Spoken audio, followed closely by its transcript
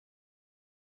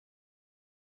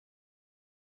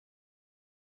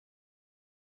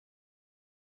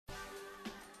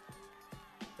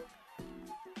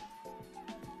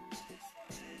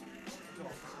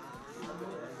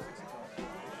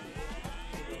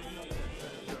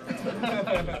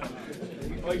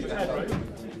Oh, he's 10, right?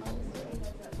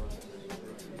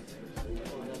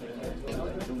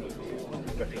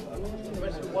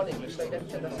 One English, that's it.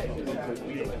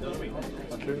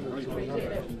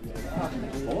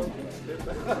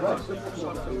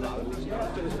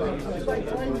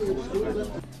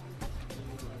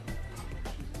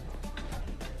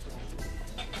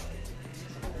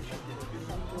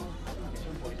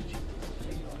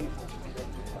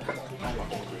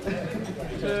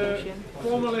 To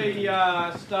formally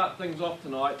start things off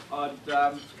tonight, I'd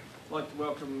like to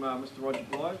welcome Mr. Roger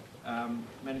Blythe,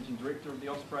 Managing Director of the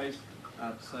Ospreys,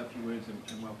 to say a few words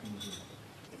and welcome you.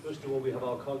 First of all, we have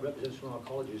our representatives from our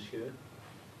colleges here,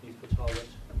 Neath, Talbot,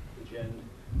 Bridgend,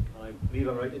 and I believe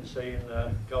I'm right in saying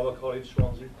Gower College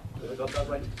Swansea. Have I got that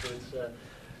right? So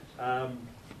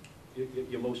it's,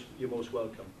 you're most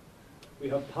welcome. We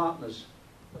have partners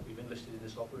that we've enlisted in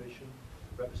this operation,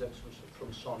 representatives from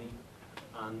Sony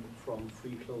and from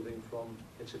Free Clothing from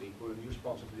Italy. We're a new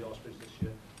sponsor to the Ospreys this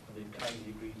year, and they've kindly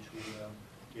agreed to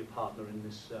be a partner in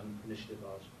this initiative of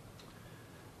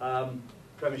ours.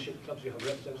 Premiership clubs, we have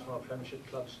representatives from our Premiership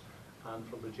clubs and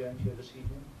from Bridgend here this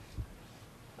evening.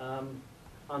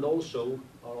 And also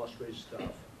our Ospreys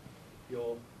staff.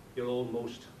 You're all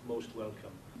most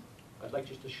welcome. I'd like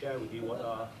just to share with you what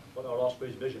our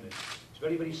Ospreys vision is. It's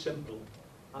very, very simple.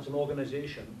 As an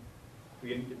organisation,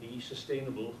 we aim to be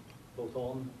sustainable both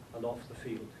on and off the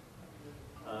field.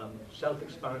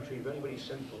 Self-explanatory, very, very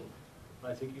simple.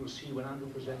 And I think you'll see when Andrew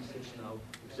presents this now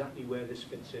exactly where this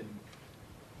fits in.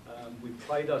 We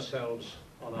pride ourselves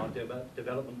on our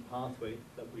development pathway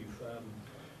that we've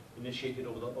initiated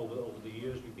over the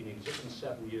years. We've been in existence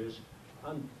 7 years,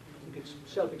 and I think it's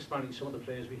self-explanatory some of the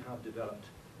players we have developed.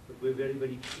 But we're very,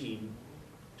 very keen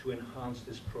to enhance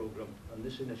this programme, and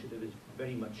this initiative is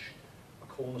very much a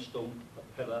cornerstone, a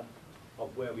pillar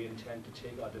of where we intend to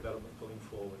take our development going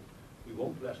forward. We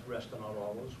won't rest on our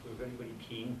laurels. We're very, very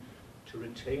keen to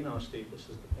retain our status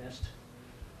as the best,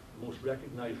 most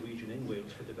recognised region in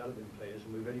Wales for developing players,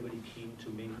 and we're very, very keen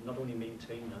to not only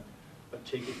maintain that, but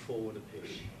take it forward a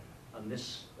pace. And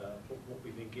this, what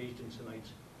we've engaged in tonight,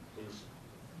 is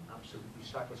absolutely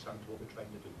sacrosanct to what we're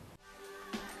trying to do.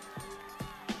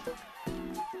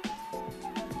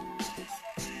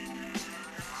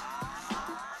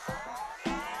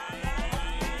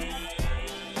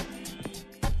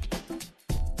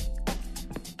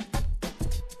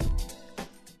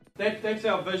 That's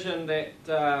our vision that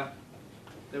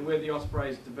where the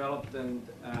Ospreys developed and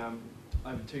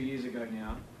over 2 years ago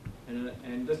now,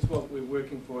 and that's what we're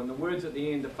working for. And the words at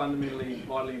the end are fundamentally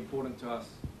vitally important to us.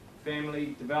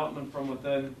 Family, development from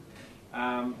within,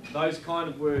 those kind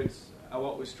of words are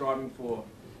what we're striving for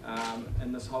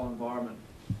in this whole environment.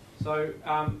 So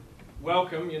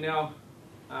welcome, you're now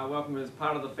welcome as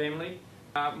part of the family.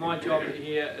 My job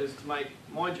here is to make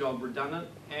my job redundant,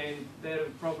 and that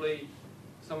of probably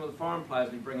some of the foreign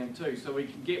players we bring in too, so we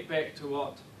can get back to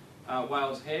what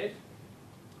Wales had,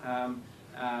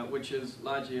 which is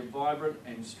largely a vibrant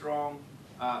and strong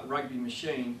rugby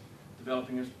machine,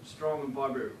 developing a strong and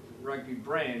vibrant rugby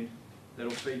brand that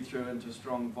will feed through into a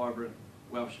strong and vibrant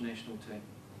Welsh national team.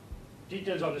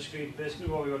 Details on the screen. Basically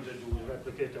what we want to do is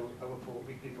replicate our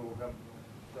weekly programme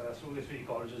through the 3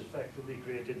 colleges, effectively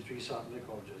creating 3 Saturday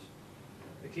colleges.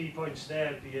 The key points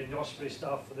there being the Osprey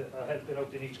staff are helping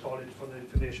out in each college for the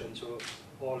information, so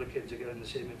all the kids are getting the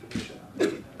same information.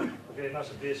 Okay, and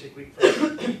that's a basic week for us.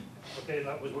 Okay, and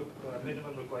that was a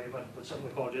minimum requirement, but some of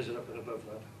the colleges are up and above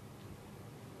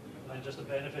that. And just the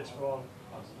benefits for all.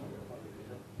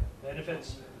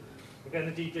 Benefits. Again,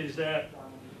 the details there.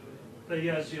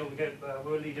 Players, we get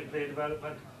world leading player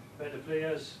development, better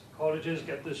players. Colleges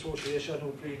get the association,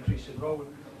 hopefully increasing role.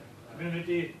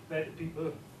 Community, better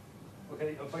people.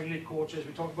 Okay, and finally coaches.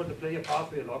 We talk about the player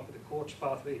pathway a lot, but the coach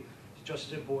pathway is just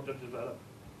as important to develop.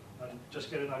 And just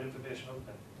getting that information out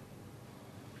there.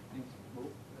 Thanks, Paul.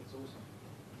 That's awesome.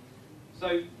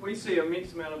 So we see an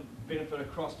immense amount of benefit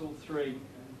across all 3.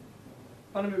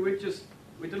 Fundamentally,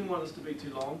 we didn't want this to be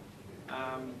too long.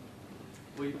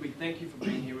 We thank you for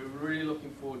being here. We're really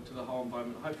looking forward to the whole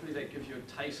environment. Hopefully that gives you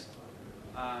a taste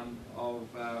of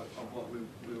what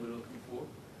we were looking for.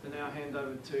 To now hand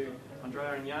over to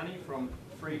Andrea and Yanni from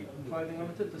Free Clothing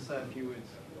Limited to say a few words.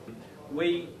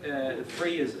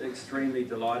 Free is extremely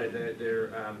delighted.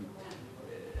 They're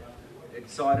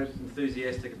excited,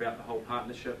 enthusiastic about the whole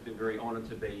partnership. They're very honoured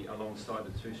to be alongside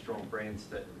the 2 strong brands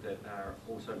that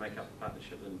also make up the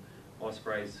partnership in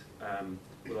Ospreys,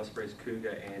 with Ospreys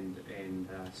Cougar and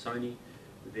Sony.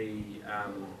 The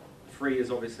Free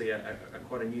is obviously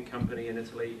quite a new company in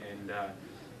Italy, and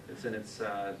it's in its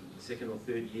 2nd or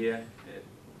 3rd year.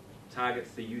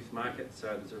 targets the youth market,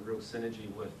 so there's a real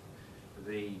synergy with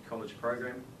the college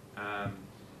program.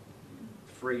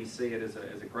 Free see it as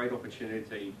a great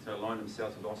opportunity to align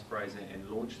themselves with Ospreys and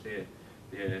launch their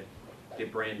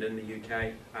brand in the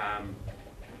UK.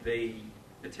 The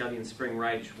Italian Spring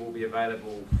Rage will be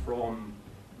available from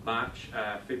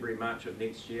February, March of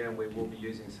next year, and we will be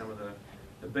using some of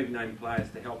the big name players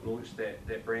to help launch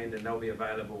that brand, and they'll be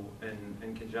available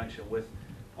in conjunction with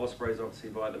Ospreys,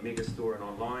 obviously via the mega store and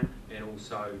online, and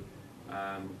also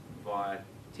via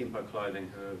Tempo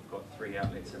Clothing, who have got 3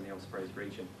 outlets in the Ospreys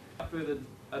region. Without further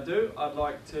ado, I'd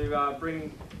like to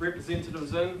bring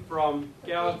representatives in from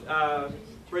Gower,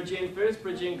 Bridgend first,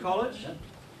 Bridgend College.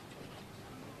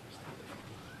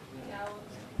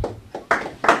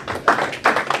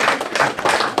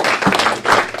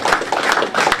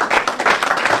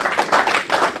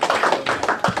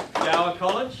 Gower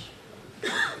College.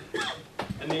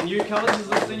 And then new college, is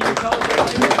this the new college?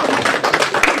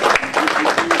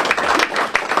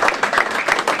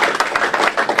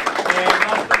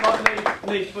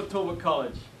 Neath for Talbot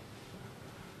College.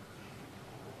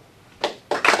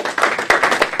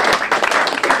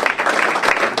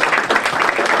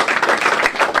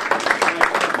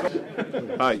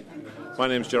 Hi, my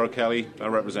name is Gerald Kelly. I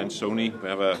represent Sony. We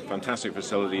have a fantastic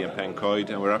facility in Pencoed,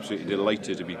 and we're absolutely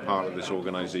delighted to be part of this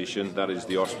organisation, that is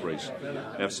the Ospreys.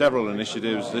 We have several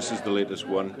initiatives. This is the latest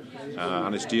one,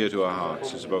 and it's dear to our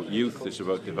hearts. It's about youth, it's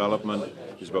about development,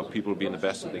 it's about people being the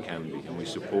best that they can be, and we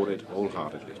support it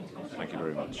wholeheartedly. Thank you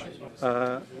very much.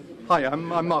 Hi,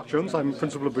 I'm Mark Jones. I'm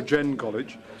principal of Bridgend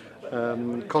College.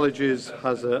 Colleges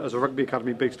has a rugby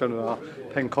academy based down at our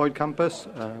Pencoed campus,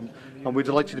 and we're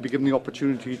delighted to be given the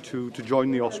opportunity to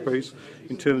join the Ospreys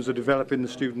in terms of developing the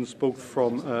students both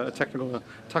from a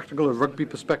tactical and rugby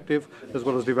perspective, as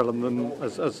well as developing them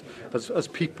as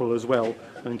people as well,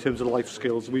 and in terms of life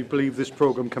skills. We believe this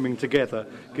programme coming together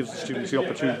gives the students the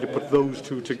opportunity to put those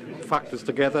two factors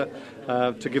together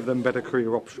to give them better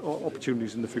career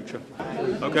opportunities in the future.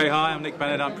 Okay, hi, I'm Nick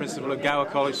Bennett. I'm principal at Gower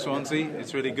College Swansea.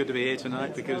 It's really good to be here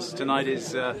tonight because tonight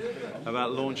is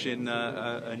about launching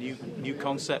a new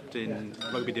concept in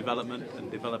rugby development and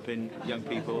developing young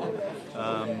people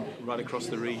right across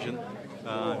the region.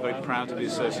 I'm very proud to be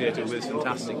associated with this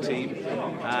fantastic team,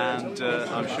 and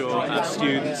I'm sure our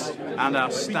students and our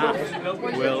staff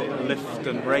will lift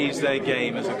and raise their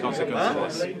game as a consequence of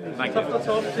this. Thank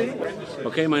you.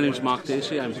 Okay, my name is Mark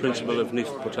Dacey. I'm principal of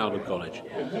Neath for Talbot College.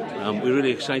 We're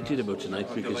really excited about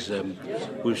tonight because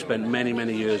we've spent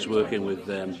many years working with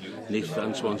Neath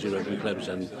and Swansea rugby clubs,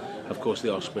 and of course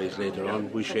the Ospreys later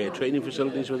on. We share training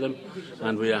facilities with them,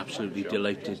 and we're absolutely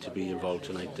delighted to be involved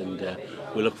tonight, and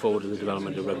we look forward to the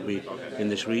development of rugby in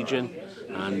this region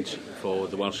and for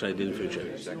the Welsh side in the future.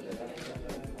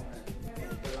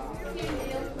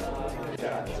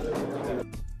 Yeah.